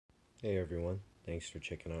Hey everyone, thanks for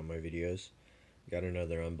checking out my videos. Got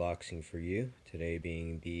another unboxing for you, today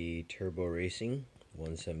being the Turbo Racing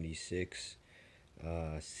 176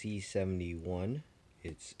 C71.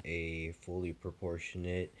 It's a fully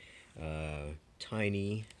proportionate,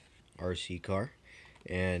 tiny RC car.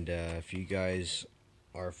 And if you guys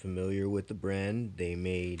are familiar with the brand, they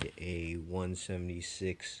made a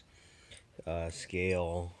 176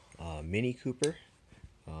 scale Mini Cooper.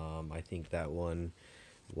 I think that one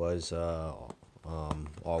was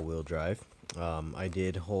all-wheel drive. I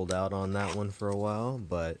did hold out on that one for a while,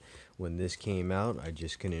 but when this came out, I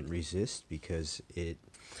just couldn't resist because it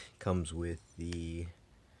comes with the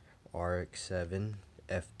RX7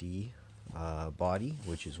 FD body,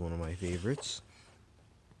 which is one of my favorites.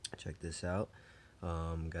 Check this out.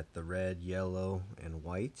 Got the red, yellow, and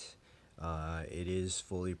white. It is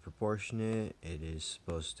fully proportionate. It is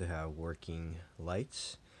supposed to have working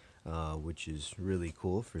lights, which is really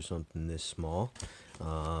cool for something this small.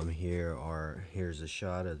 Here's a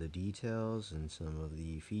shot of the details and some of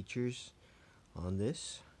the features on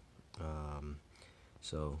this.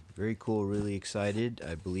 So very cool, really excited.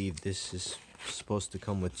 I believe this is supposed to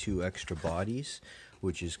come with 2 extra bodies,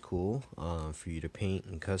 which is cool for you to paint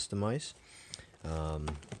and customize.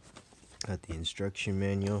 Got the instruction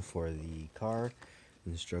manual for the car,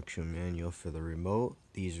 instruction manual for the remote.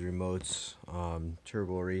 These remotes,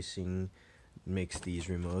 Turbo Racing makes these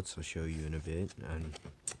remotes. I'll show you in a bit. And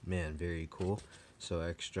man, very cool.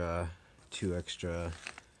 So 2 extra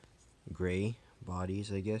gray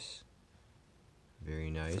bodies, I guess.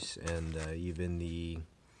 Very nice. And even the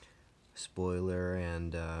spoiler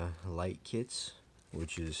and light kits,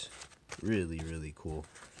 which is really cool.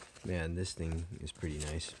 Man, this thing is pretty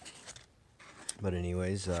nice. But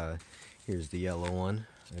anyways, here's the yellow one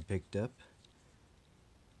I picked up.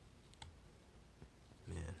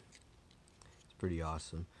 Man, it's pretty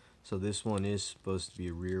awesome. So this one is supposed to be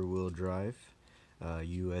a rear wheel drive,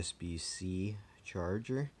 USB-C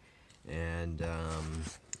charger, and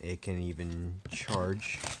it can even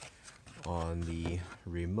charge on the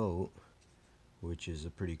remote, which is a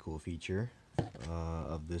pretty cool feature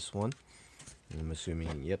of this one. I'm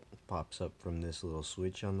assuming, yep, pops up from this little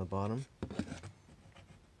switch on the bottom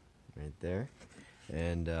right there.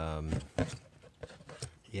 And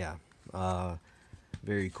yeah,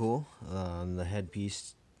 very cool. The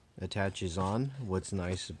headpiece attaches on. What's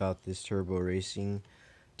nice about this Turbo Racing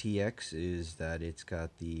TX is that it's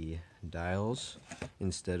got the dials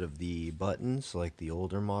instead of the buttons like the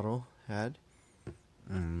older model had.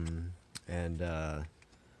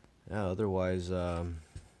 Yeah, otherwise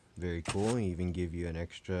very cool. Even give you an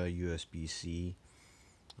extra USB-C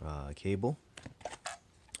cable.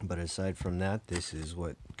 But aside from that, this is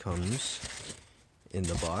what comes in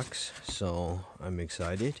the box, so I'm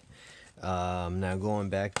excited. Now going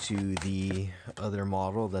back to the other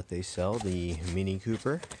model that they sell, the Mini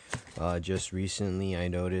Cooper. Just recently I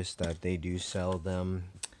noticed that they do sell them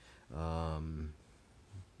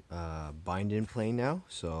bind and play now.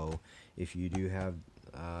 So if you do have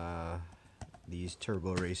these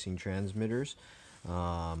Turbo Racing transmitters,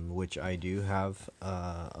 which I do have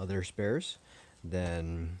other spares,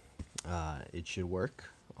 then it should work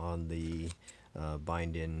on the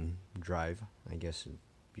bind and drive, I guess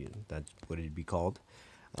that's what it'd be called.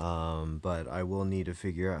 But I will need to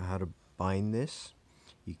figure out how to bind this.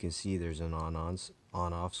 You can see there's an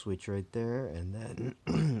on-off switch right there, and then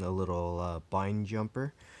a little bind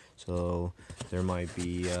jumper. So there might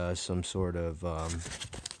be some sort of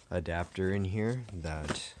adapter in here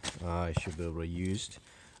that I should be able to use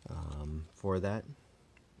for that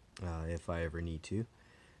if I ever need to.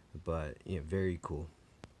 But yeah, very cool.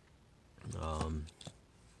 A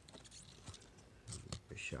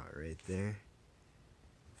shot right there.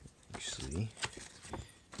 Actually, take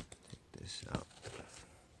this out.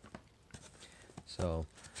 So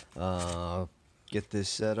get this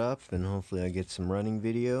set up, and hopefully I get some running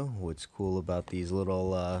video. What's cool about these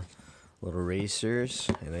little racers,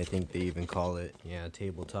 and I think they even call it, yeah,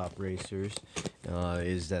 tabletop racers,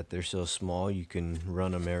 is that they're so small you can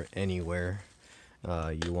run them anywhere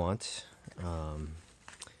you want.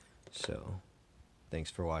 So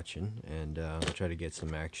thanks for watching, and I'll try to get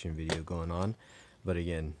some action video going on. But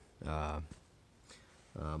again, Mazda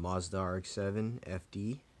RX7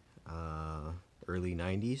 FD, early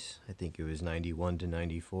 90s. I think it was 91 to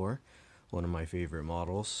 94. One of my favorite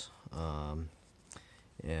models.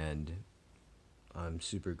 And I'm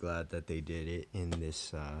super glad that they did it in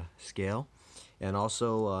this scale. And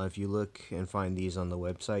also, if you look and find these on the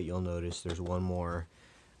website, you'll notice there's one more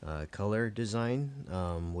color design,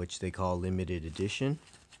 which they call limited edition.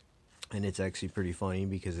 And it's actually pretty funny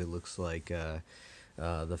because it looks like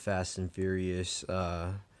the Fast and Furious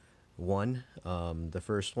one, the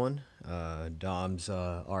first one, Dom's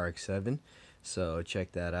RX7. So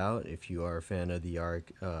check that out if you are a fan of the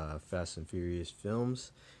Fast and Furious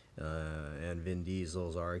films, and Vin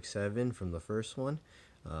Diesel's RX7 from the first one.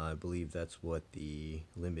 I believe that's what the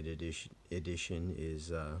limited edition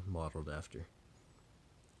is modeled after.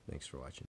 Thanks for watching.